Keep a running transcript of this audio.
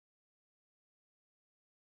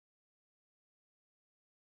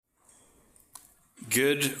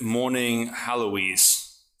Good morning,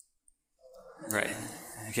 Hallowees. Right.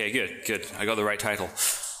 Okay, good. I got the right title.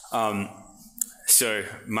 So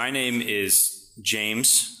my name is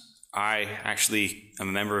James. I actually am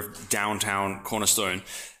a member of Downtown Cornerstone,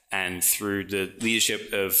 and through the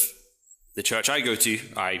leadership of the church I go to,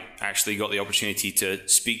 I actually got the opportunity to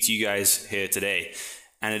speak to you guys here today.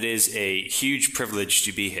 And it is a huge privilege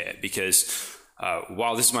to be here because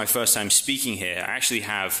while this is my first time speaking here, I actually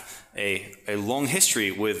have a long history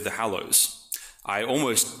with the Hallows. I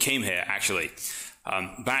almost came here, actually.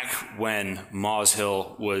 Back when Mars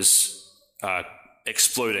Hill was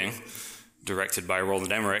exploding, directed by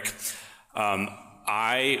Roland Emmerich,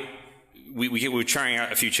 we were trying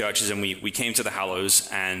out a few churches, and we came to the Hallows,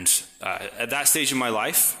 and at that stage in my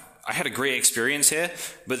life, I had a great experience here,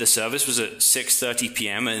 but the service was at 6:30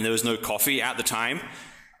 p.m. and there was no coffee at the time,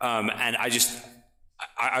 and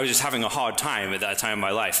I was just having a hard time at that time in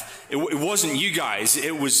my life. It wasn't you guys,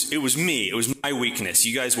 it was me. It was my weakness.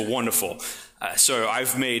 You guys were wonderful. So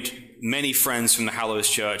I've made many friends from the Hallows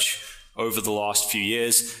Church over the last few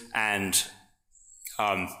years, and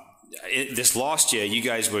this last year, you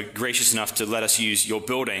guys were gracious enough to let us use your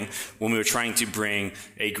building when we were trying to bring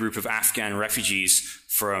a group of Afghan refugees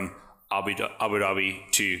from Abu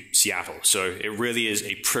Dhabi to Seattle. So it really is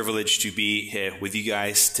a privilege to be here with you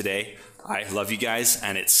guys today. I love you guys,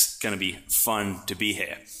 and it's going to be fun to be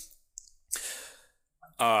here.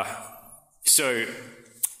 So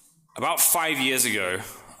about 5 years ago,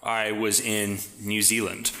 I was in New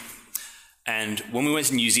Zealand. And when we went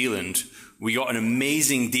to New Zealand, we got an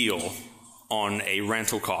amazing deal on a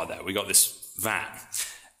rental car there. We got this van.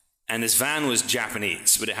 And this van was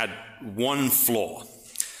Japanese, but it had one flaw.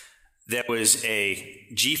 There was a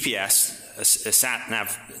GPS, a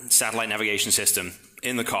satellite navigation system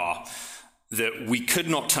in the car that we could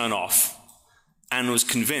not turn off, and was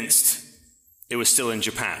convinced it was still in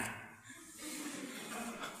Japan.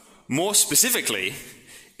 More specifically,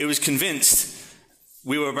 it was convinced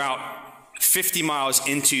we were about 50 miles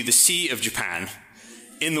into the Sea of Japan,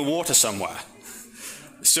 in the water somewhere.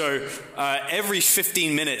 So every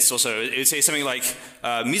 15 minutes or so, it would say something like,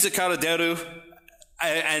 Mizukara deru,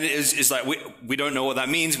 and it's like, we don't know what that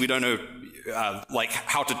means. We don't know like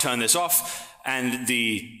how to turn this off. And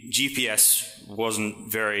the GPS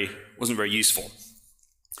wasn't very useful.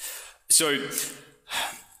 So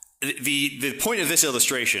the point of this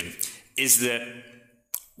illustration is that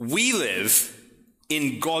we live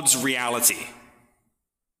in God's reality.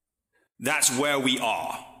 That's where we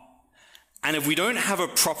are. And if we don't have a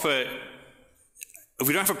proper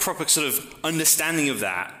sort of understanding of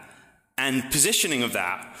that and positioning of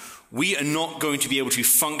that, we are not going to be able to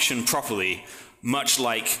function properly, much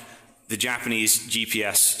like the Japanese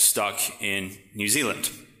GPS stuck in New Zealand.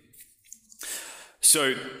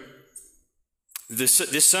 So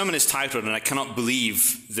this sermon is titled, and I cannot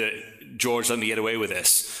believe that George let me get away with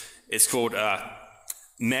this. It's called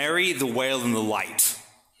Mary, the Whale and the Light,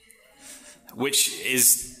 which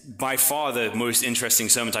is by far the most interesting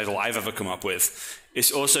sermon title I've ever come up with.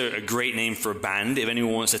 It's also a great name for a band, if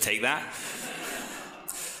anyone wants to take that.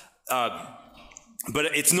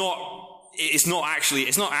 But it's not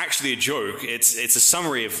actually a joke. It's a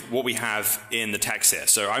summary of what we have in the text here.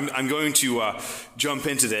 So I'm going to jump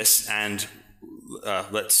into this, and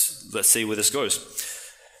let's see where this goes.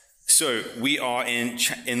 So we are in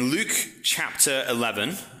Luke chapter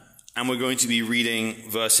 11, and we're going to be reading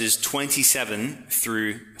verses 27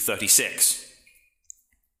 through 36.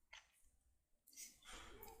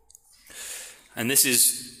 And this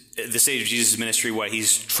is the stage of Jesus' ministry where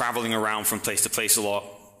he's traveling around from place to place a lot,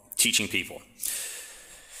 teaching people.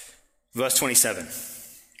 Verse 27.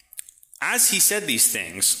 As he said these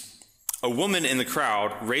things, a woman in the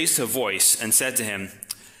crowd raised her voice and said to him,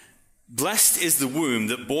 "Blessed is the womb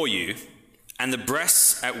that bore you, and the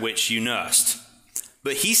breasts at which you nursed."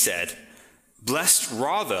 But he said, "Blessed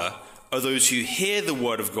rather are those who hear the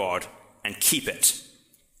word of God and keep it."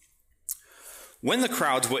 When the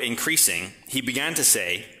crowds were increasing, he began to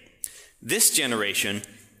say, "This generation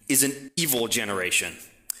is an evil generation.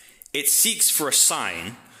 It seeks for a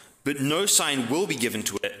sign, but no sign will be given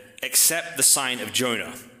to it except the sign of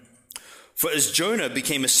Jonah. For as Jonah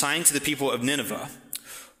became a sign to the people of Nineveh,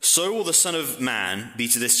 so will the Son of Man be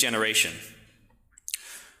to this generation.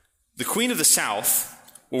 The Queen of the South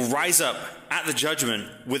will rise up at the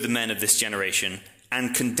judgment with the men of this generation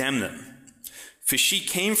and condemn them. For she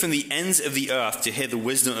came from the ends of the earth to hear the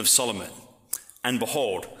wisdom of Solomon. And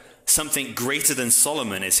behold, something greater than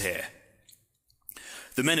Solomon is here.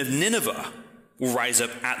 The men of Nineveh will rise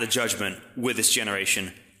up at the judgment with this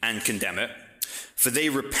generation and condemn it. For they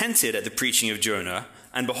repented at the preaching of Jonah,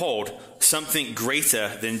 and behold, something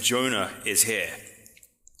greater than Jonah is here.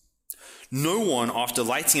 No one, after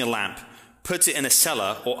lighting a lamp, puts it in a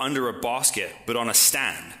cellar or under a basket, but on a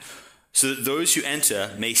stand, so that those who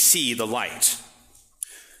enter may see the light.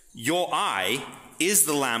 Your eye is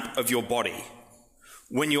the lamp of your body.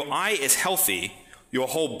 When your eye is healthy, your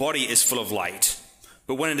whole body is full of light.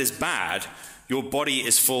 But when it is bad, your body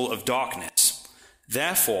is full of darkness.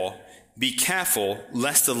 Therefore, be careful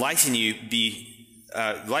lest the light in you be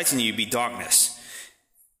darkness.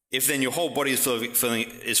 If then your whole body is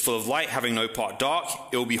full of light, having no part dark,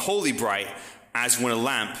 it will be wholly bright, as when a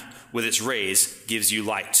lamp with its rays gives you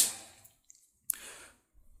light.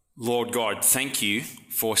 Lord God, thank you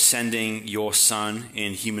for sending your Son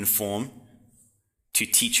in human form to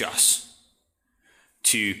teach us,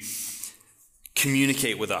 to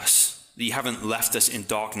communicate with us, that you haven't left us in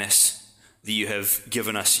darkness, that you have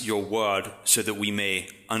given us your word so that we may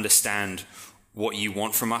understand what you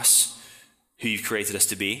want from us, who you've created us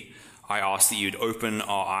to be. I ask that you'd open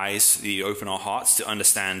our eyes, that you'd open our hearts to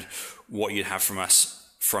understand what you'd have from us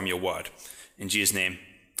from your word. In Jesus' name,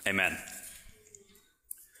 amen.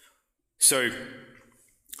 So,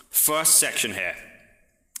 first section here,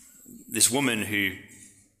 this woman who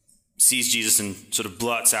sees Jesus and sort of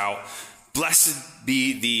blurts out, "Blessed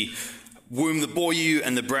be the womb that bore you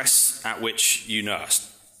and the breasts at which you nursed."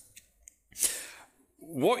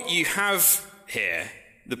 What you have here,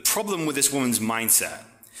 the problem with this woman's mindset,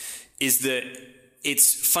 is that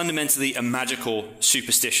it's fundamentally a magical,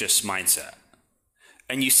 superstitious mindset.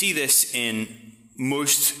 And you see this in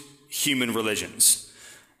most human religions.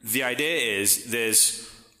 The idea is there's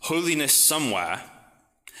holiness somewhere,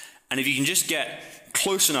 and if you can just get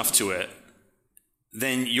close enough to it,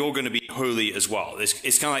 then you're going to be holy as well.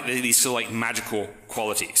 It's kind of like these sort of like magical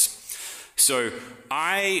qualities. So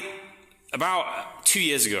about 2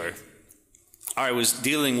 years ago, I was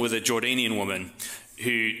dealing with a Jordanian woman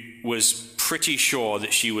who was pretty sure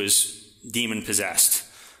that she was demon-possessed.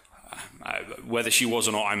 Whether she was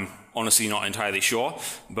or not, I'm honestly not entirely sure,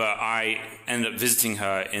 but I ended up visiting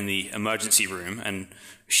her in the emergency room, and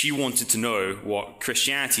she wanted to know what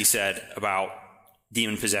Christianity said about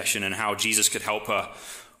demon possession and how Jesus could help her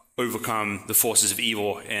overcome the forces of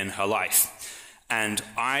evil in her life. And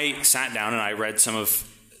I sat down and I read some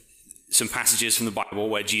passages from the Bible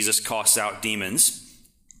where Jesus casts out demons,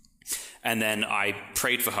 and then I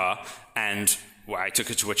prayed for her, and I took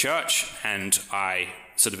her to a church, and I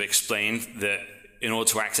sort of explained that in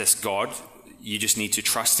order to access God, you just need to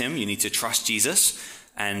trust him, you need to trust Jesus,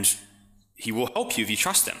 and he will help you if you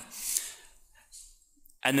trust him.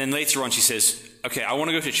 And then later on she says, okay, I want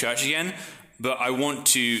to go to church again, but I want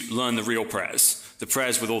to learn the real prayers, the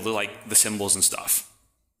prayers with all the symbols and stuff.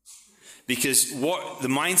 Because what the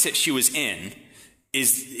mindset she was in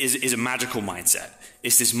is a magical mindset.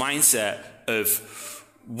 It's this mindset of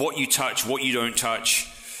what you touch, what you don't touch,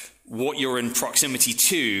 what you're in proximity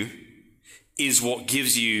to is what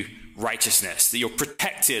gives you righteousness, that you're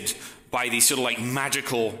protected by these sort of like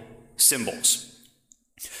magical symbols.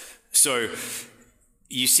 So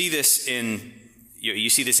you see this in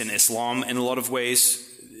Islam in a lot of ways,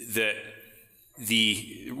 that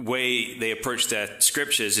the way they approach their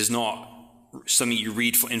scriptures is not something you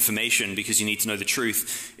read for information because you need to know the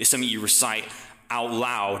truth. It's something you recite out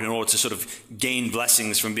loud in order to sort of gain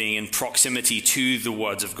blessings from being in proximity to the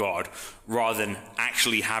words of God rather than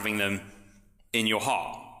actually having them in your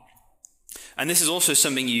heart. And this is also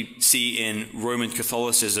something you see in Roman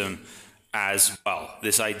Catholicism as well.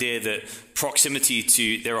 This idea that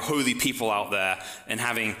there are holy people out there, and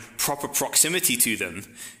having proper proximity to them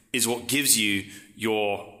is what gives you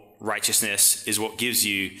your righteousness, is what gives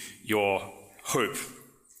you your hope.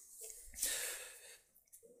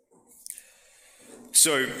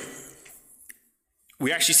 So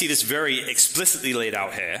we actually see this very explicitly laid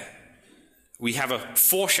out here. We have a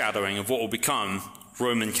foreshadowing of what will become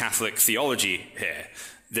Roman Catholic theology here,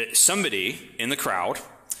 that somebody in the crowd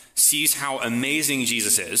sees how amazing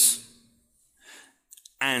Jesus is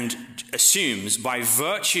and assumes, by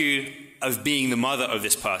virtue of being the mother of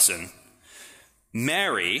this person,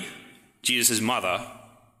 Mary, Jesus' mother,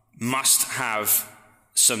 must have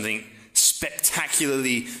something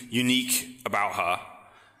spectacularly unique about her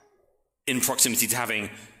in proximity to having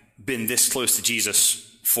been this close to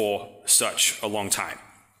Jesus for such a long time.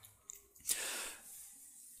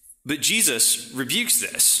 But Jesus rebukes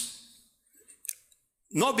this,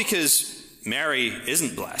 not because Mary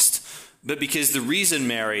isn't blessed, but because the reason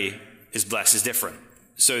Mary is blessed is different.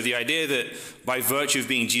 So the idea that by virtue of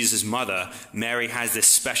being Jesus' mother, Mary has this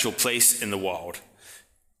special place in the world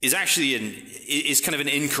is actually is kind of an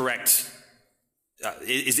incorrect,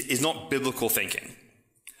 is not biblical thinking.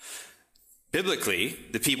 Biblically,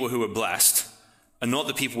 the people who are blessed are not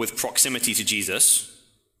the people with proximity to Jesus,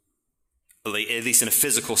 at least in a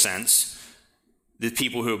physical sense. The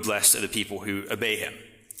people who are blessed are the people who obey him.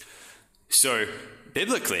 So,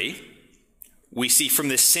 biblically, we see from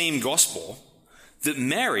this same gospel that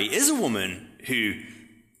Mary is a woman who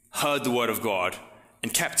heard the word of God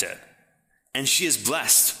and kept it. And she is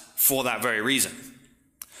blessed for that very reason.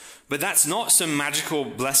 But that's not some magical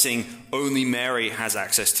blessing only Mary has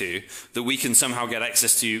access to, that we can somehow get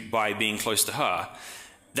access to by being close to her.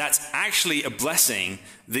 That's actually a blessing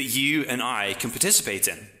that you and I can participate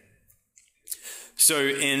in. So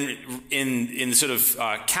in sort of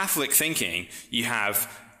Catholic thinking, you have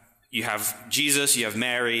Jesus, you have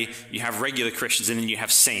Mary, you have regular Christians, and then you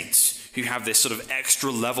have saints who have this sort of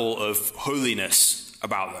extra level of holiness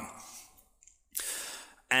about them.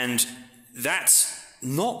 And that's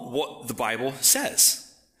not what the Bible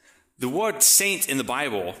says. The word saint in the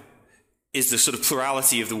Bible is the sort of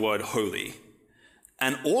plurality of the word holy.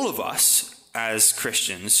 And all of us as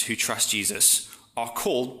Christians who trust Jesus are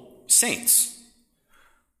called saints.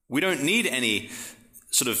 We don't need any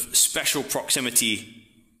sort of special proximity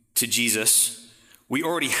to Jesus. We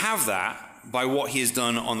already have that by what he has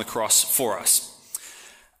done on the cross for us.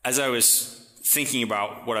 As I was thinking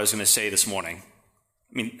about what I was going to say this morning,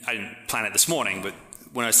 I mean, I didn't plan it this morning, but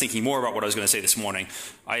when I was thinking more about what I was going to say this morning,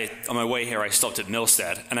 on my way here, I stopped at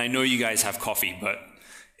Milstead. And I know you guys have coffee, but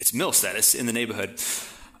it's Milstead. It's in the neighborhood.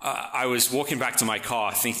 I was walking back to my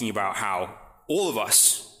car thinking about how all of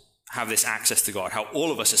us have this access to God, how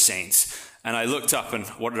all of us are saints. And I looked up, and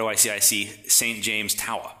what do I see? I see St. James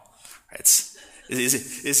Tower. It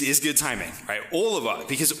is good timing, right? All of us,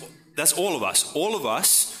 because that's all of us. All of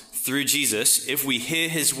us, through Jesus, if we hear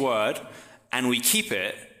his word and we keep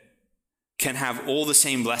it, can have all the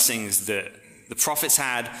same blessings that the prophets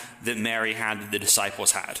had, that Mary had, that the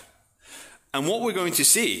disciples had. And what we're going to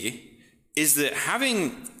see is that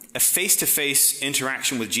having a face-to-face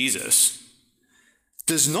interaction with Jesus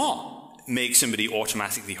does not make somebody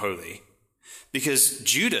automatically holy. Because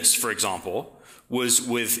Judas, for example, was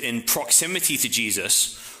within proximity to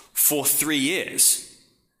Jesus for 3 years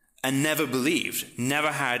and never believed,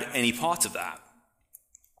 never had any part of that.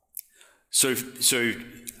 So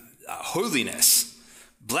holiness,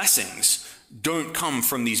 blessings, don't come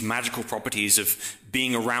from these magical properties of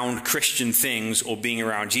being around Christian things or being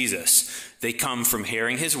around Jesus. They come from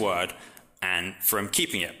hearing his word and from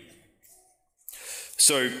keeping it.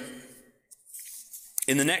 So,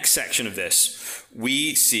 in the next section of this,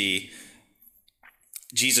 we see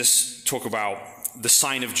Jesus talk about the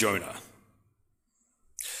sign of Jonah.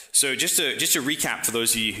 So just to recap for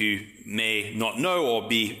those of you who may not know or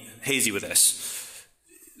be hazy with this,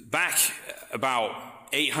 back about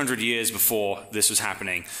 800 years before this was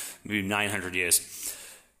happening, maybe 900 years,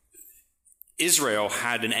 Israel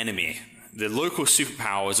had an enemy. The local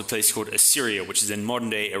superpower was a place called Assyria, which is in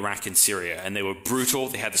modern-day Iraq and Syria. And they were brutal.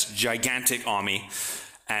 They had this gigantic army,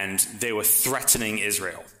 and they were threatening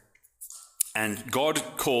Israel. And God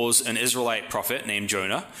calls an Israelite prophet named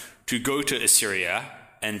Jonah to go to Assyria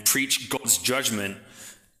and preach God's judgment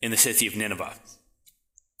in the city of Nineveh.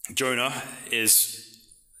 Jonah is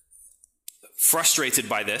frustrated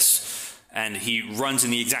by this, and he runs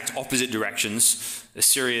in the exact opposite directions.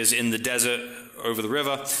 Assyria is in the desert over the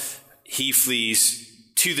river. He flees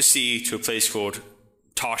to the sea to a place called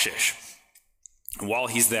Tarshish. And while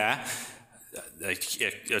he's there,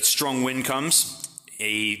 a strong wind comes.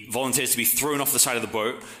 He volunteers to be thrown off the side of the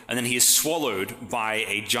boat, and then he is swallowed by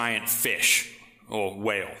a giant fish or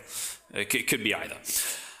whale. It could be either.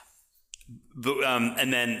 But,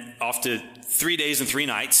 and then after 3 days and 3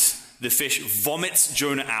 nights, the fish vomits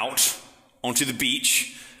Jonah out onto the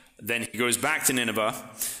beach. Then he goes back to Nineveh,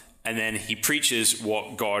 and then he preaches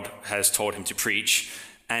what God has told him to preach.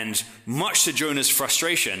 And much to Jonah's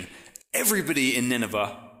frustration, everybody in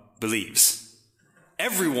Nineveh believes.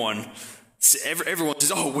 Everyone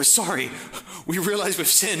says, oh, we're sorry. We realize we've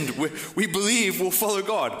sinned. We believe we'll follow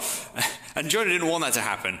God. And Jonah didn't want that to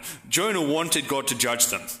happen. Jonah wanted God to judge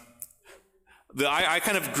them. I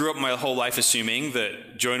kind of grew up my whole life assuming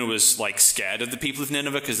that Jonah was like scared of the people of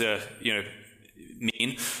Nineveh because they're,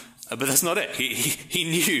 mean. But that's not it. He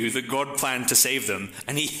knew that God planned to save them,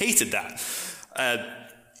 and he hated that.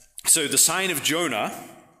 So the sign of Jonah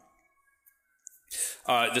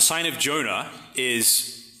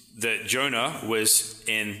is that Jonah was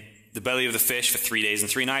in the belly of the fish for 3 days and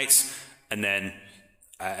 3 nights, and then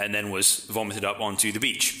was vomited up onto the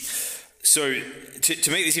beach. So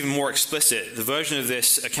to make this even more explicit, the version of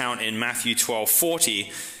this account in Matthew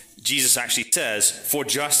 12:40 Jesus actually says, "For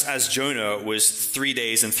just as Jonah was 3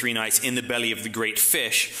 days and 3 nights in the belly of the great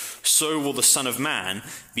fish, so will the Son of Man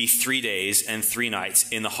be 3 days and 3 nights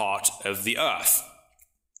in the heart of the earth."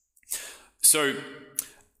 So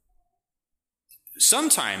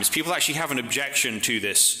sometimes people actually have an objection to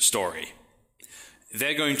this story.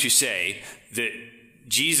 They're going to say that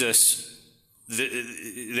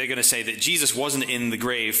they're going to say that Jesus wasn't in the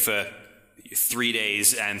grave for 3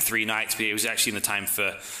 days and 3 nights, but it was actually in the time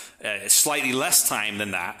for slightly less time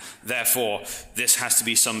than that. Therefore, this has to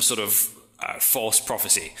be some sort of false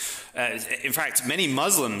prophecy. In fact, many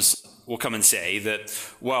Muslims will come and say that,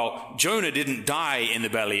 well, Jonah didn't die in the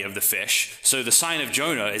belly of the fish, so the sign of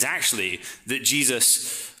Jonah is actually that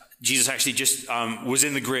Jesus actually just was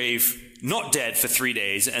in the grave, not dead for 3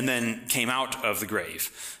 days, and then came out of the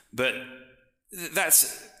grave. But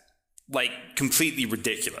that's like completely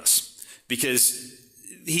ridiculous, because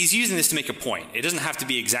he's using this to make a point. It doesn't have to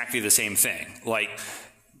be exactly the same thing. Like,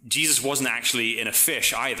 Jesus wasn't actually in a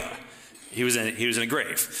fish either. He was in a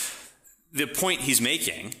grave. The point he's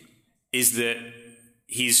making is that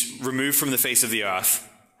he's removed from the face of the earth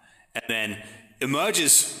and then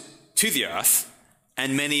emerges to the earth,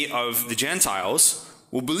 and many of the Gentiles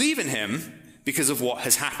will believe in him because of what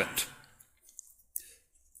has happened.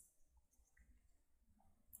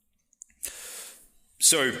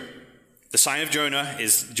 So the sign of Jonah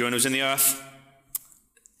is Jonah was in the earth,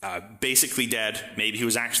 basically dead. Maybe he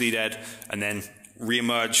was actually dead, and then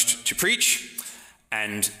re-emerged to preach.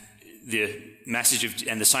 And the message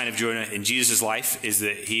and the sign of Jonah in Jesus' life is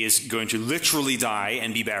that he is going to literally die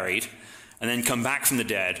and be buried, and then come back from the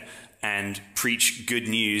dead and preach good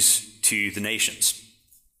news to the nations.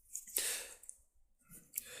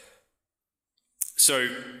 So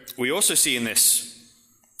we also see in this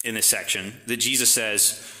section that Jesus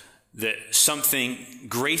says that something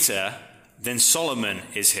greater than Solomon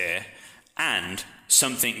is here, and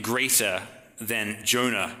something greater than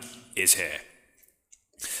Jonah is here.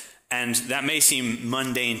 And that may seem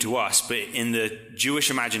mundane to us, but in the Jewish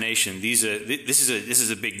imagination, this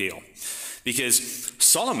is a big deal, because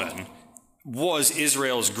Solomon was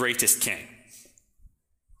Israel's greatest king,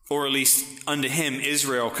 or at least under him,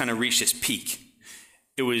 Israel kind of reached its peak.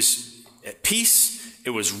 It was at peace,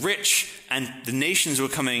 it was rich, and the nations were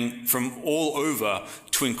coming from all over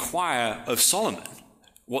to inquire of Solomon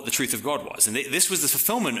what the truth of God was. And this was the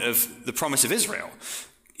fulfillment of the promise of Israel.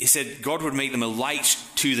 He said God would make them a light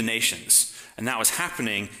to the nations, and that was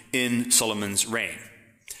happening in Solomon's reign.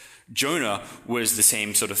 Jonah was the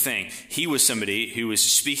same sort of thing. He was somebody who was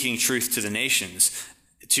speaking truth to the nations,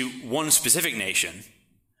 to one specific nation,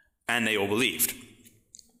 and they all believed.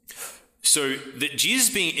 So that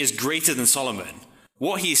Jesus is greater than Solomon,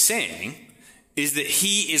 what he's saying is that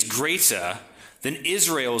he is greater than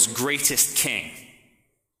Israel's greatest king.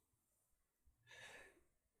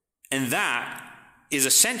 And that is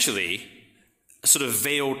essentially a sort of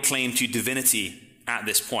veiled claim to divinity at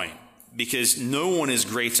this point, because no one is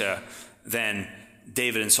greater than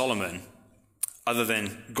David and Solomon other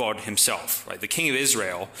than God himself. Right? The king of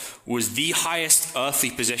Israel was the highest earthly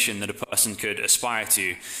position that a person could aspire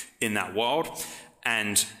to in that world,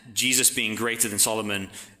 and Jesus being greater than Solomon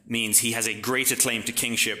means he has a greater claim to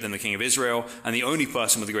kingship than the king of Israel, and the only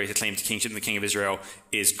person with a greater claim to kingship than the king of Israel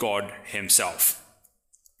is God himself.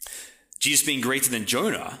 Jesus being greater than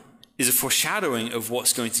Jonah is a foreshadowing of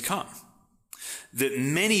what's going to come. That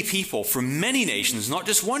many people from many nations, not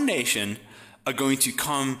just one nation, are going to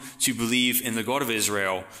come to believe in the God of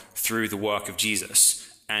Israel through the work of Jesus.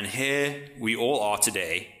 And here we all are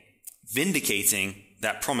today, vindicating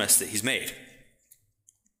that promise that he's made.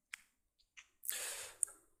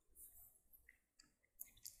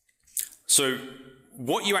 So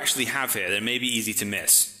what you actually have here that may be easy to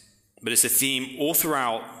miss, but it's a theme all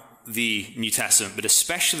throughout the New Testament, but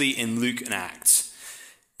especially in Luke and Acts,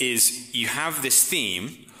 is you have this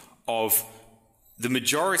theme of the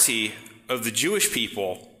majority of the Jewish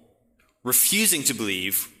people refusing to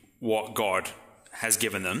believe what God has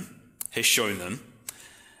given them, has shown them,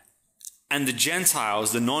 and the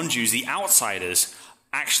Gentiles, the non-Jews, the outsiders,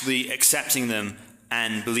 actually accepting them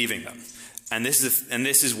and believing them. And this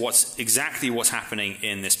is exactly what's happening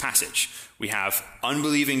in this passage. We have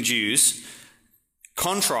unbelieving Jews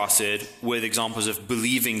contrasted with examples of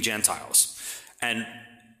believing Gentiles. And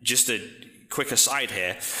just a quick aside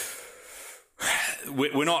here,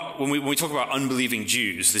 we're not, when we talk about unbelieving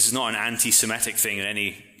Jews, this is not an anti-Semitic thing in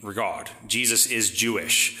any regard. Jesus is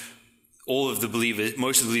Jewish. Most of the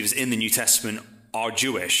believers in the New Testament are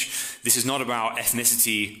Jewish. This is not about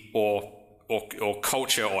ethnicity or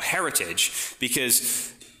culture or heritage,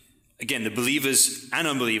 because again, the believers and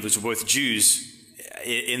unbelievers were both Jews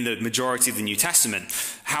in the majority of the New Testament.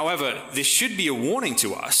 However, this should be a warning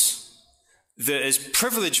to us that as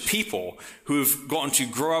privileged people who have gotten to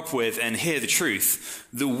grow up with and hear the truth,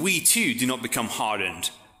 that we too do not become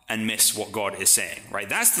hardened and miss what God is saying, right?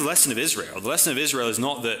 That's the lesson of Israel. The lesson of Israel is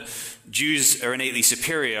not that Jews are innately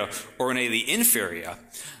superior or innately inferior,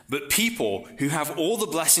 but people who have all the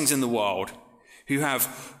blessings in the world, who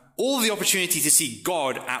have all the opportunity to see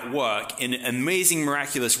God at work in amazing,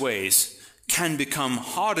 miraculous ways, can become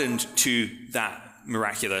hardened to that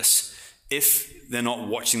miraculous if they're not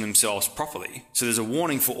watching themselves properly. So there's a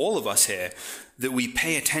warning for all of us here that we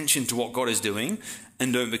pay attention to what God is doing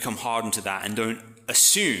and don't become hardened to that and don't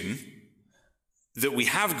assume that we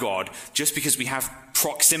have God just because we have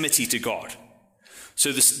proximity to God.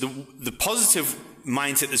 So the positive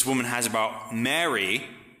mindset this woman has about Mary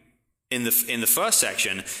in the first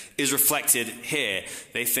section is reflected here.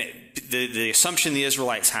 They think the assumption the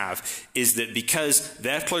Israelites have is that because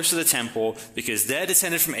they're close to the temple, because they're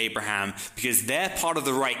descended from Abraham, because they're part of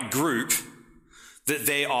the right group, that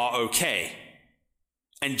they are okay.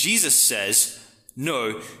 And Jesus says,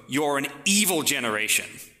 no, you're an evil generation.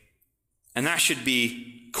 And that should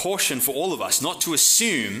be caution for all of us, not to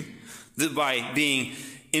assume that by being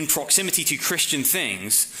in proximity to Christian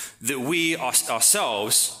things, that we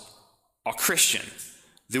ourselves are Christian,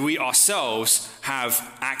 that we ourselves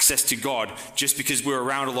have access to God just because we're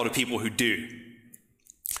around a lot of people who do.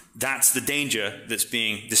 That's the danger that's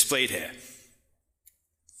being displayed here.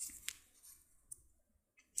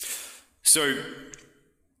 So,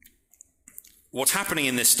 what's happening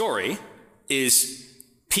in this story is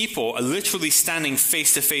people are literally standing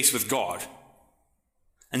face to face with God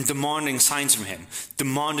and demanding signs from him,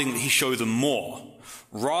 demanding that he show them more,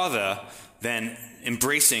 rather than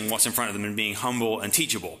embracing what's in front of them and being humble and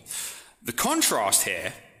teachable. The contrast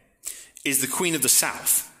here is the Queen of the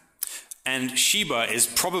South. And Sheba is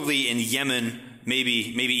probably in Yemen,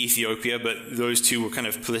 maybe Ethiopia, but those two were kind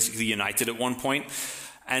of politically united at one point.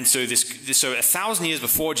 And so 1,000 years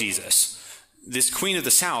before Jesus, this Queen of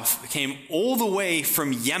the South came all the way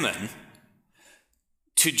from Yemen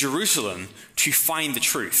to Jerusalem to find the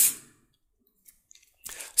truth.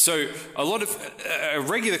 So a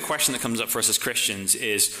regular question that comes up for us as Christians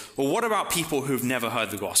is, well, what about people who've never heard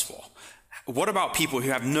the gospel? What about people who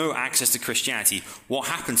have no access to Christianity? What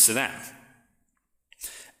happens to them?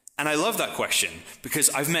 And I love that question because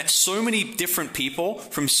I've met so many different people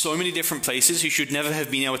from so many different places who should never have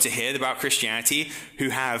been able to hear about Christianity who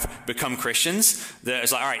have become Christians. That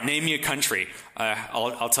it's like, all right, name me a country.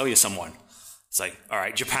 I'll tell you someone. It's like, all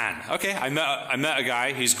right, Japan. Okay, I met a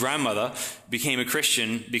guy whose grandmother became a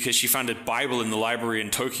Christian because she found a Bible in the library in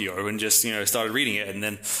Tokyo and just, started reading it. And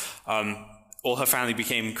then all her family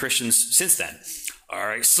became Christians since then. All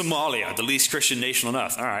right, Somalia, the least Christian nation on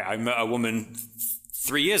earth. All right, I met a woman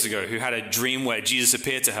 3 years ago who had a dream where Jesus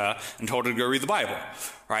appeared to her and told her to go read the Bible.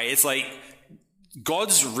 Right? It's like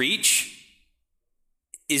God's reach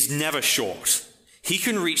is never short. He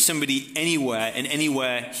can reach somebody anywhere and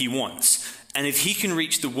anywhere he wants. And if he can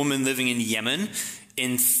reach the woman living in Yemen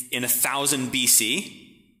in 1000 BC,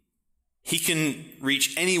 he can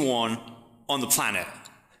reach anyone on the planet.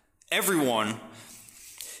 Everyone,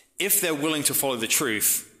 if they're willing to follow the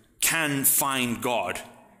truth, can find God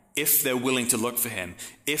if they're willing to look for him,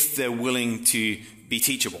 if they're willing to be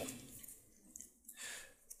teachable.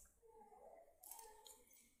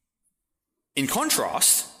 In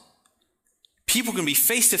contrast, people can be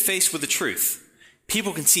face to face with the truth.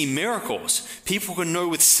 People can see miracles. People can know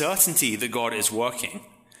with certainty that God is working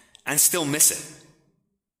and still miss it.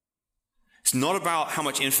 It's not about how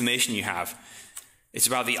much information you have. It's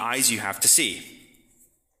about the eyes you have to see.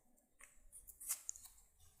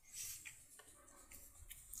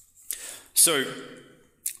 So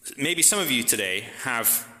maybe some of you today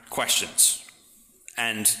have questions.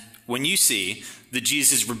 And when you see that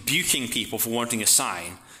Jesus is rebuking people for wanting a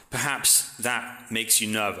sign, perhaps that makes you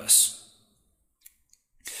nervous.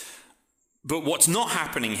 But what's not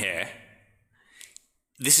happening here,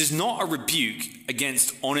 this is not a rebuke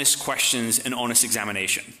against honest questions and honest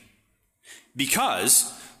examination.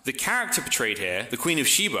 Because the character portrayed here, the Queen of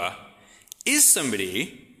Sheba, is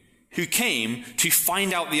somebody who came to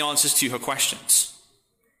find out the answers to her questions.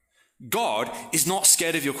 God is not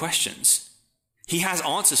scared of your questions. He has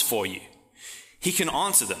answers for you. He can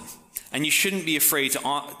answer them. And you shouldn't be afraid to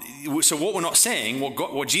answer. So what we're not saying,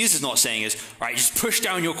 what Jesus is not saying is, all right, just push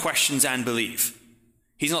down your questions and believe.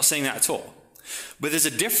 He's not saying that at all. But there's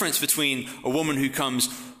a difference between a woman who comes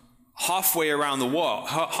halfway around the world,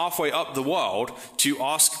 halfway up the world to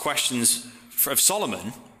ask questions of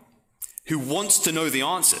Solomon, who wants to know the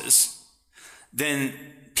answers, than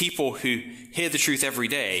people who hear the truth every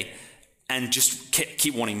day and just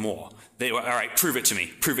keep wanting more. They, all right, prove it to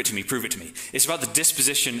me, prove it to me, prove it to me. It's about the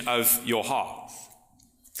disposition of your heart.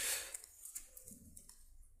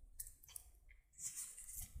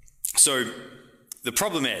 So the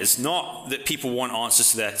problem is not that people want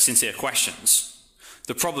answers to their sincere questions.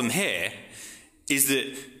 The problem here is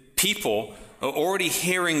that people are already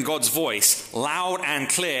hearing God's voice loud and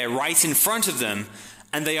clear right in front of them,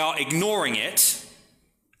 and they are ignoring it,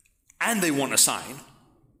 and they want a sign.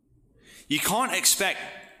 You can't expect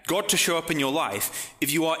God to show up in your life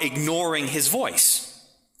if you are ignoring his voice.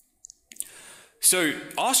 So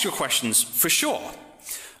ask your questions for sure,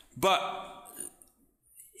 but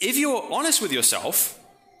if you're honest with yourself,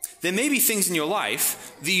 there may be things in your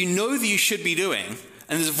life that you know that you should be doing,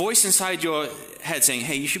 and there's a voice inside your head saying,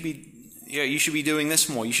 hey, you should be doing this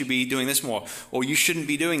more, you should be doing this more, or you shouldn't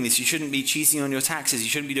be doing this, you shouldn't be cheating on your taxes, you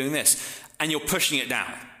shouldn't be doing this, and you're pushing it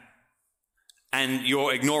down. And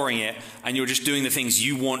you're ignoring it, and you're just doing the things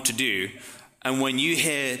you want to do. And when you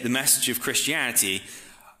hear the message of Christianity,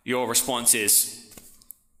 your response is,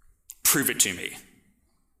 prove it to me.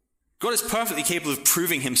 God is perfectly capable of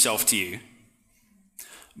proving himself to you,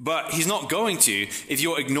 but he's not going to if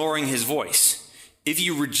you're ignoring his voice. If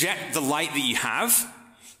you reject the light that you have,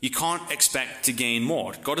 you can't expect to gain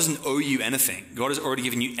more. God doesn't owe you anything. God has already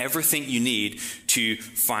given you everything you need to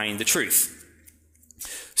find the truth.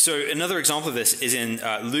 So another example of this is in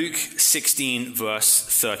Luke 16, verse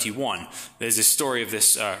 31. There's this story of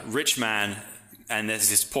this rich man, and there's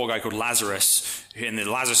this poor guy called Lazarus, and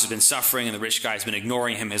Lazarus has been suffering, and the rich guy has been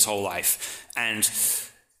ignoring him his whole life. And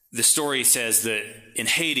the story says that in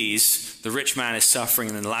Hades, the rich man is suffering,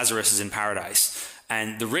 and then Lazarus is in paradise.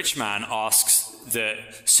 And the rich man asks that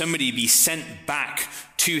somebody be sent back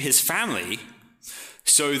to his family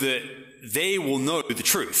so that they will know the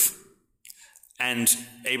truth. And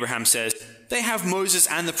Abraham says, they have Moses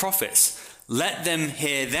and the prophets. Let them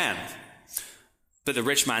hear them. But the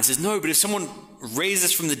rich man says, no, but if someone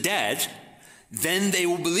raises from the dead, then they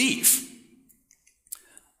will believe.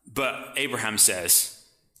 But Abraham says,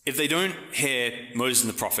 if they don't hear Moses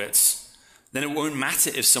and the prophets, then it won't matter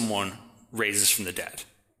if someone raises from the dead.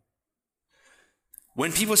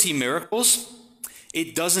 When people see miracles,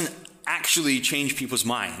 it doesn't actually change people's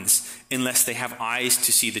minds unless they have eyes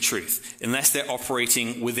to see the truth, unless they're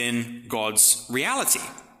operating within God's reality.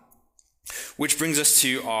 Which brings us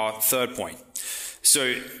to our third point.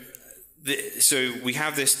 So we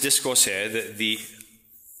have this discourse here that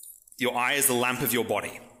your eye is the lamp of your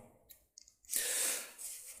body.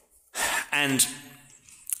 And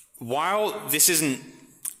while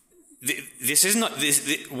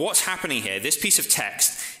what's happening here, this piece of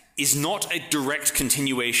text is not a direct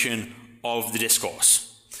continuation of the discourse.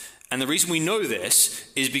 And the reason we know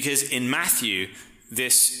this is because in Matthew,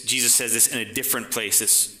 Jesus says this in a different place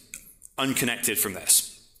that's unconnected from this.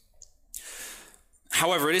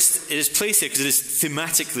 However, it is placed here because it is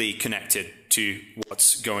thematically connected to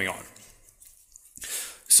what's going on.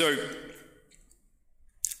 So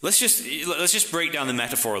let's just break down the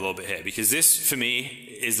metaphor a little bit here, because this, for me,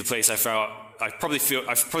 is the place I've probably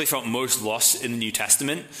felt most lost in the New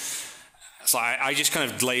Testament. So I just kind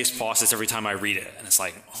of glaze past this every time I read it, and it's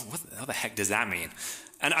like, what the heck does that mean?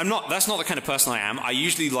 And that's not the kind of person I am. I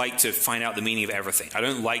usually like to find out the meaning of everything. I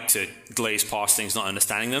don't like to glaze past things, not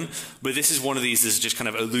understanding them. But this is one of these that's just kind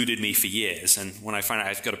of eluded me for years. And when I find out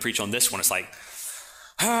I've got to preach on this one, it's like,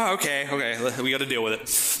 okay, we got to deal with it.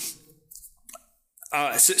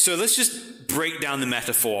 So let's just break down the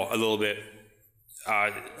metaphor a little bit.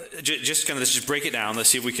 Let's just break it down. Let's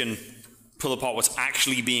see if we can pull apart what's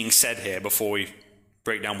actually being said here before we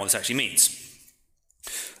break down what this actually means.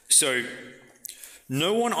 So,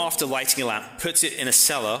 no one after lighting a lamp puts it in a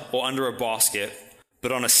cellar or under a basket,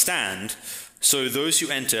 but on a stand, so those who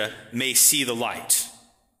enter may see the light.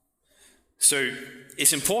 So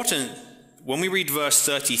it's important when we read verse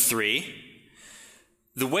 33,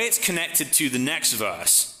 the way it's connected to the next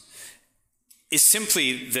verse is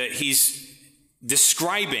simply that he's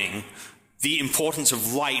describing the importance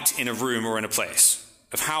of light in a room or in a place,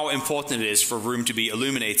 of how important it is for a room to be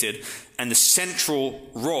illuminated, and the central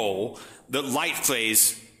role that light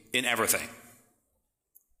plays in everything.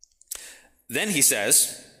 Then he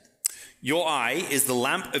says, your eye is the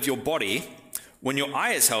lamp of your body. When your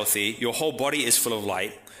eye is healthy, your whole body is full of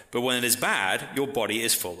light, but when it is bad, your body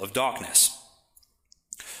is full of darkness.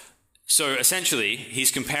 So essentially, he's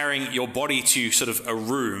comparing your body to sort of a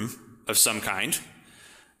room of some kind,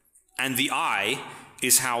 and the eye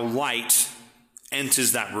is how light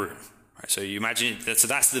enters that room. Right, so you imagine,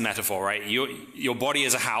 that's the metaphor, right? Your body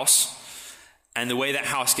is a house, and the way that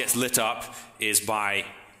house gets lit up is by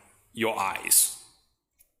your eyes.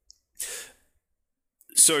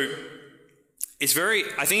 So I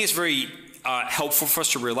think it's very helpful for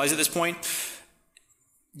us to realize at this point,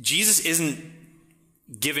 Jesus isn't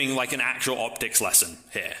giving like an actual optics lesson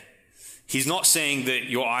here. He's not saying that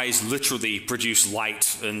your eyes literally produce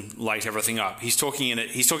light and light everything up. He's talking in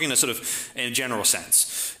a sort of in a general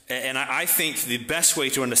sense. And I think the best way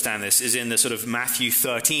to understand this is in the sort of Matthew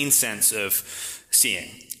 13 sense of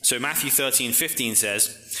seeing. So Matthew 13:15 says,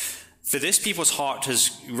 "For this people's heart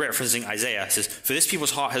has," referencing Isaiah, says, "For this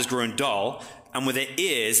people's heart has grown dull, and with their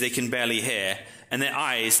ears they can barely hear, and their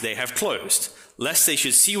eyes they have closed, lest they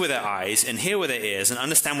should see with their eyes and hear with their ears and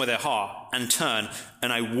understand with their heart and turn,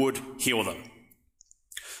 and I would heal them."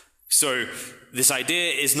 So this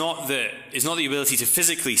idea is not the ability to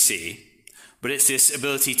physically see, but it's this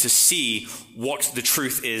ability to see what the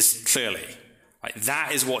truth is clearly. Right?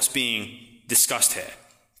 That is what's being discussed here.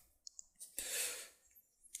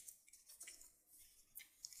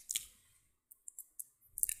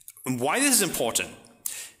 And why this is important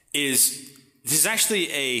is this is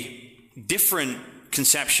actually a different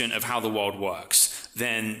conception of how the world works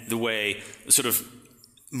than the way sort of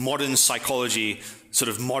modern psychology, sort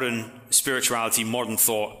of modern spirituality, modern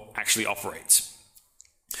thought actually operates.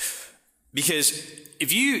 Because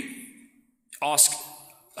if you ask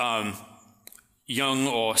Jung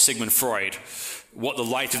or Sigmund Freud what the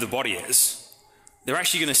light of the body is, they're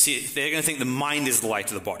going to think the mind is the light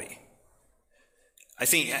of the body. I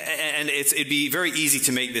think, and it'd be very easy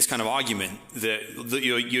to make this kind of argument that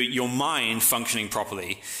your mind functioning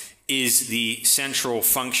properly is the central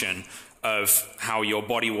function of how your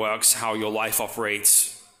body works, how your life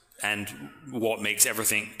operates, and what makes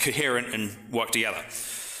everything coherent and work together.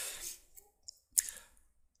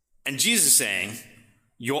 And Jesus is saying,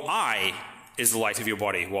 your eye is the light of your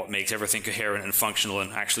body, what makes everything coherent and functional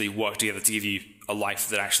and actually work together to give you a life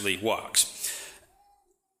that actually works.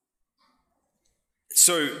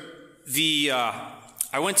 So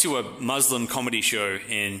I went to a Muslim comedy show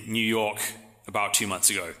in New York about 2 months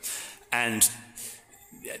ago, and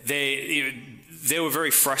they were very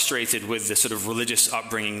frustrated with the sort of religious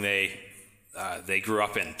upbringing they grew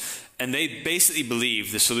up in, and they basically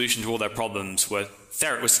believed the solution to all their problems was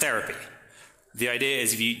therapy. The idea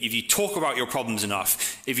is if you talk about your problems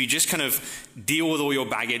enough, if you just kind of deal with all your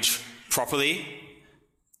baggage properly,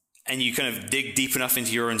 and you kind of dig deep enough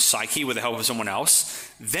into your own psyche with the help of someone else,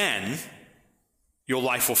 then your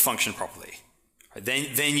life will function properly.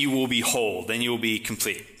 Then you will be whole. Then you will be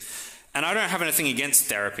complete. And I don't have anything against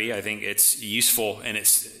therapy. I think it's useful in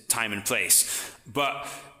its time and place. But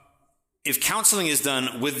if counseling is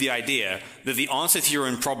done with the idea that the answer to your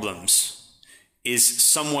own problems is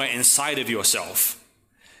somewhere inside of yourself,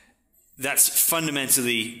 that's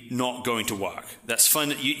fundamentally not going to work.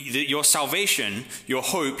 Your salvation, your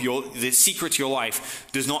hope, the secret to your life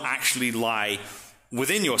does not actually lie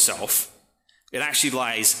within yourself. It actually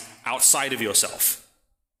lies outside of yourself.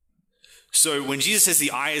 So when Jesus says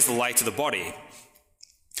the eye is the light of the body,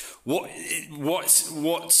 what's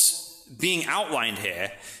being outlined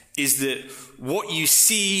here is that what you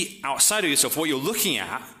see outside of yourself, what you're looking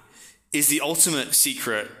at, is the ultimate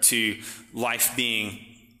secret to life being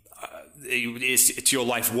to your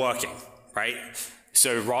life working, right?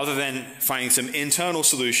 So rather than finding some internal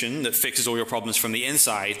solution that fixes all your problems from the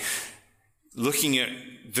inside, looking at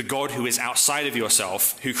the God who is outside of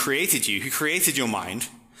yourself, who created you, who created your mind,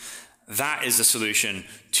 that is the solution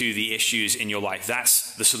to the issues in your life.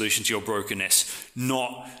 That's the solution to your brokenness,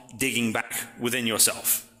 not digging back within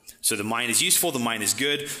yourself. So the mind is useful, the mind is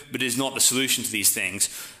good, but it is not the solution to these things.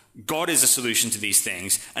 God is the solution to these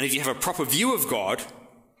things. And if you have a proper view of God,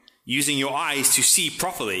 using your eyes to see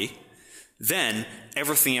properly, then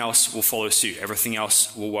everything else will follow suit. Everything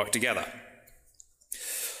else will work together.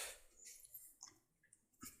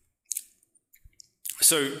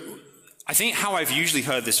 So I think how I've usually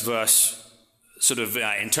heard this verse sort of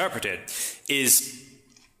interpreted is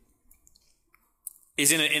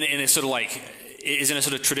in a sort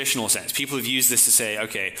of traditional sense. People have used this to say,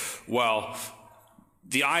 okay, well,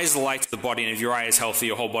 the eye is the light of the body, and if your eye is healthy,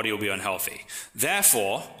 your whole body will be unhealthy.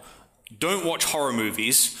 Therefore, don't watch horror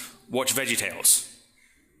movies, watch VeggieTales.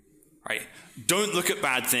 Right? Don't look at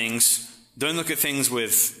bad things. Don't look at things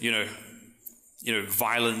with,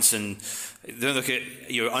 violence, and don't look at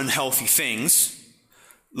unhealthy things.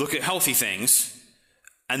 Look at healthy things,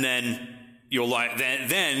 and then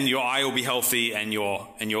then your eye will be healthy and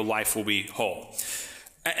your life will be whole.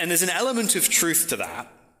 And there's an element of truth to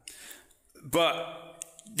that, but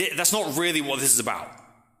that's not really what this is about.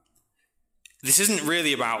 This isn't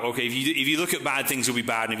really about, okay, if you look at bad things, you'll be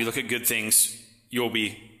bad, and if you look at good things, you'll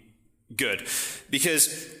be good.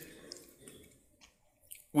 Because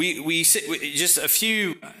just a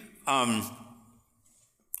few,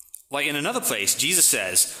 like in another place, Jesus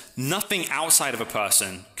says, nothing outside of a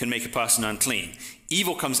person can make a person unclean.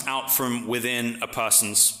 Evil comes out from within a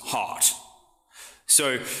person's heart.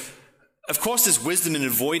 So, of course, there's wisdom in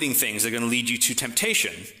avoiding things that are going to lead you to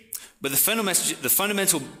temptation. But the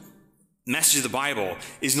fundamental message of the Bible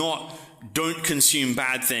is not, don't consume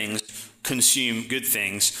bad things, consume good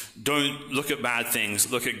things. Don't look at bad things,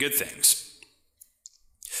 look at good things.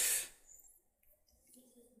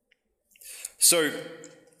 So,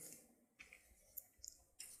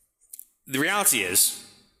 the reality is,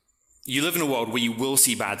 you live in a world where you will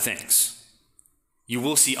see bad things. You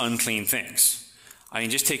will see unclean things. I mean,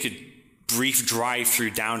 just take a brief drive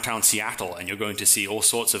through downtown Seattle and you're going to see all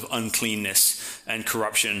sorts of uncleanness and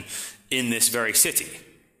corruption in this very city.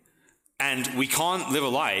 And we can't live a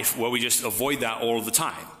life where we just avoid that all the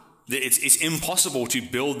time. It's impossible to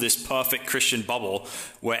build this perfect Christian bubble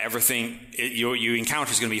where everything you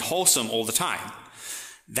encounter is going to be wholesome all the time.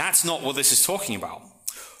 That's not what this is talking about.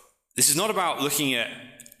 This is not about looking at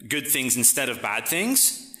good things instead of bad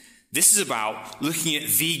things. This is about looking at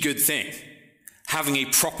the good thing, having a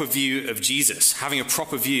proper view of Jesus, having a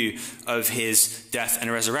proper view of his death and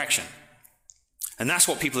resurrection. And that's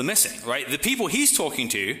what people are missing, right? The people he's talking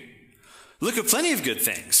to look at plenty of good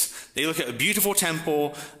things. They look at a beautiful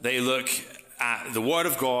temple. They look at the Word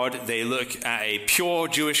of God. They look at a pure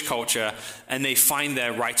Jewish culture, and they find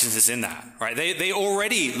their righteousness in that, right? They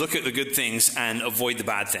already look at the good things and avoid the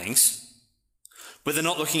bad things, but they're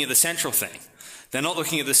not looking at the central thing. They're not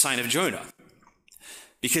looking at the sign of Jonah,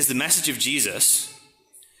 because the message of Jesus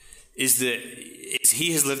is that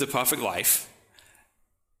he has lived a perfect life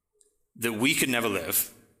that we could never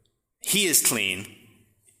live. He is clean,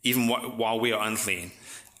 even while we are unclean.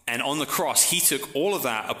 And on the cross, he took all of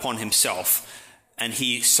that upon himself, and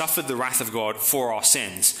he suffered the wrath of God for our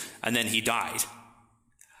sins, and then he died.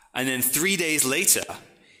 And then 3 days later,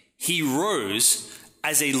 he rose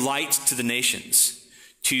as a light to the nations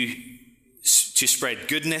to spread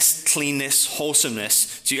goodness, cleanness,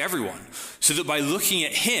 wholesomeness to everyone, so that by looking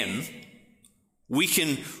at him, we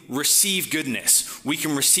can receive goodness, we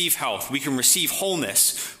can receive health, we can receive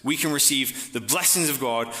wholeness, we can receive the blessings of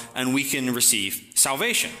God, and we can receive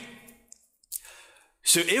salvation.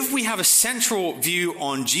 So if we have a central view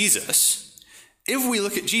on Jesus, if we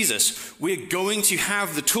look at Jesus, we're going to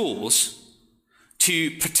have the tools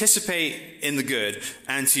to participate in the good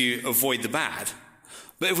and to avoid the bad.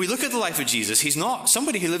 But if we look at the life of Jesus, he's not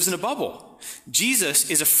somebody who lives in a bubble.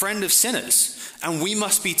 Jesus is a friend of sinners, and we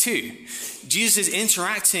must be too. Jesus is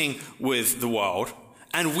interacting with the world,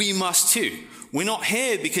 and we must too. We're not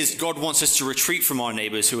here because God wants us to retreat from our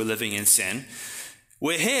neighbors who are living in sin.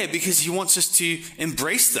 We're here because he wants us to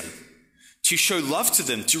embrace them, to show love to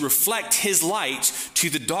them, to reflect his light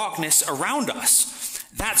to the darkness around us.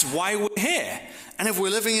 That's why we're here. And if we're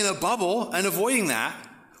living in a bubble and avoiding that,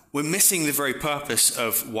 we're missing the very purpose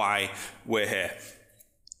of why we're here.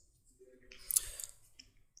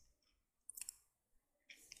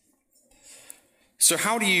 So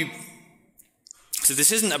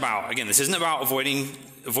this isn't about avoiding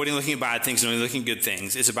looking at bad things and only looking at good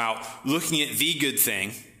things. It's about looking at the good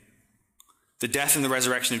thing, the death and the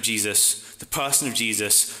resurrection of Jesus, the person of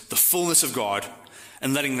Jesus, the fullness of God,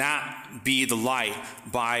 and letting that be the light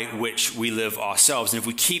by which we live ourselves. And if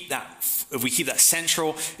we keep that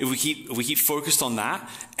central, if we keep focused on that,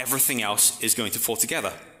 everything else is going to fall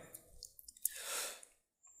together.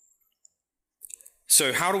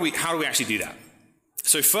 So how do we actually do that?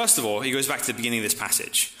 So first of all, he goes back to the beginning of this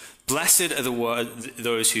passage. Blessed are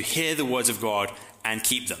those who hear the words of God and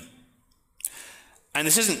keep them. And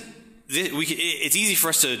it's easy for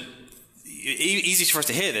us to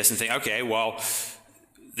hear this and think, okay, well,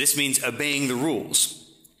 this means obeying the rules.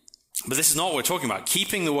 But this is not what we're talking about.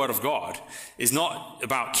 Keeping the word of God is not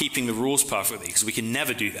about keeping the rules perfectly, because we can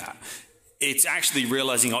never do that. It's actually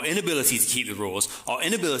realizing our inability to keep the rules, our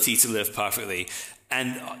inability to live perfectly,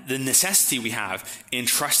 and the necessity we have in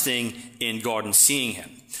trusting in God and seeing him.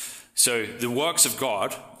 So the works of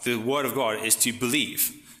God, the word of God, is to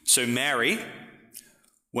believe. So Mary,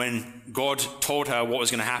 when God told her what was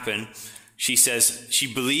going to happen, she says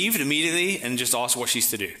she believed immediately and just asked what she's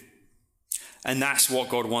to do. And that's what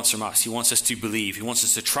God wants from us. He wants us to believe. He wants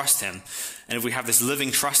us to trust him. And if we have this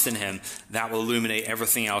living trust in him, that will illuminate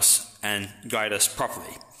everything else and guide us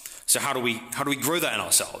properly. So how do we grow that in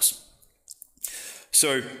ourselves?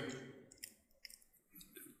 So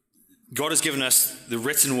God has given us the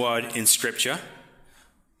written word in Scripture,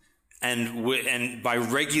 and by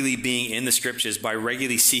regularly being in the Scriptures, by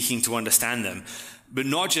regularly seeking to understand them, but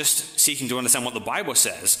not just seeking to understand what the Bible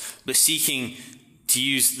says, but seeking to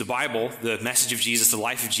use the Bible, the message of Jesus, the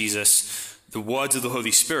life of Jesus, the words of the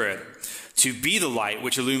Holy Spirit, to be the light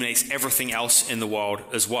which illuminates everything else in the world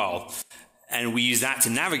as well. And we use that to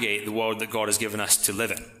navigate the world that God has given us to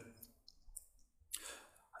live in.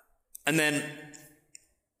 And then,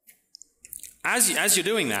 as you're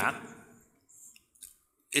doing that,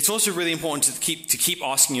 it's also really important to keep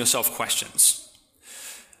asking yourself questions.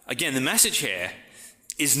 Again, the message here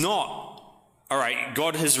is not, all right,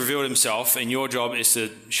 God has revealed himself and your job is to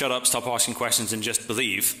shut up, stop asking questions, and just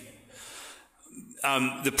believe.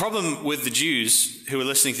 The problem with the Jews who are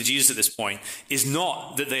listening to Jesus at this point is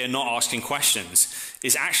not that they are not asking questions.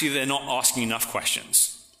 It's actually they're not asking enough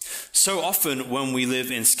questions. So often when we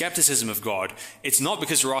live in skepticism of God, it's not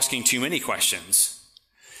because we're asking too many questions.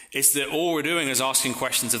 It's that all we're doing is asking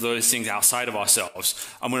questions of those things outside of ourselves,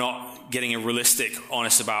 and we're not getting a realistic,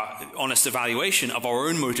 honest evaluation of our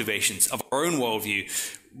own motivations, of our own worldview,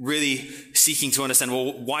 really seeking to understand,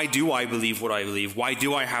 well, why do I believe what I believe? Why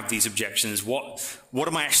do I have these objections? What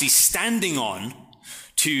am I actually standing on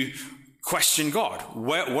to question God?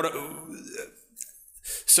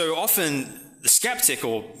 So often the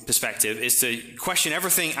skeptical perspective is to question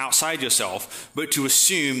everything outside yourself, but to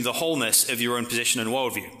assume the wholeness of your own position and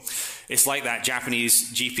worldview. It's like that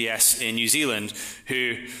Japanese GPS in New Zealand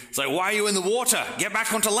who's like, why are you in the water? Get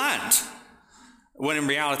back onto land. When in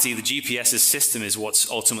reality, the GPS's system is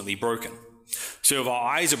what's ultimately broken. So if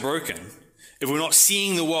our eyes are broken, if we're not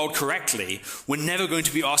seeing the world correctly, we're never going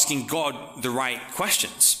to be asking God the right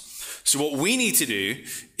questions. So what we need to do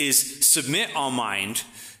is submit our mind,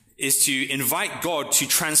 is to invite God to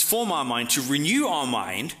transform our mind, to renew our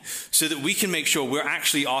mind, so that we can make sure we're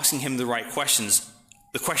actually asking him the right questions,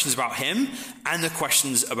 the questions about him and the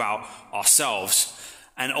questions about ourselves,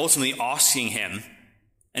 and ultimately asking him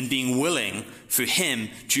and being willing for him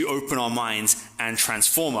to open our minds and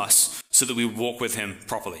transform us so that we walk with him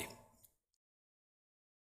properly.